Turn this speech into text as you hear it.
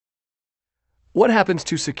What happens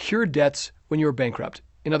to secured debts when you are bankrupt?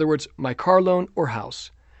 In other words, my car loan or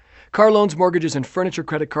house. Car loans, mortgages, and furniture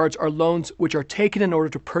credit cards are loans which are taken in order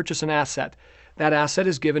to purchase an asset. That asset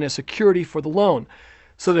is given as security for the loan,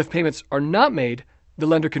 so that if payments are not made, the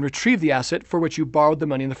lender can retrieve the asset for which you borrowed the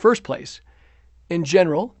money in the first place. In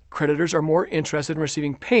general, creditors are more interested in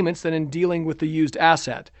receiving payments than in dealing with the used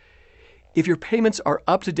asset. If your payments are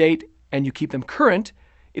up to date and you keep them current,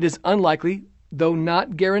 it is unlikely, though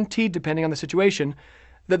not guaranteed depending on the situation,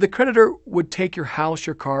 that the creditor would take your house,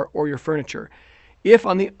 your car, or your furniture. If,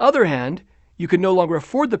 on the other hand, you can no longer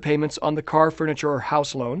afford the payments on the car, furniture, or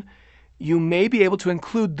house loan, you may be able to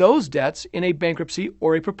include those debts in a bankruptcy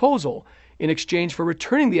or a proposal in exchange for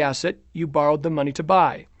returning the asset you borrowed the money to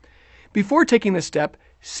buy. Before taking this step,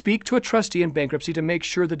 speak to a trustee in bankruptcy to make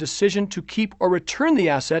sure the decision to keep or return the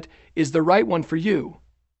asset is the right one for you.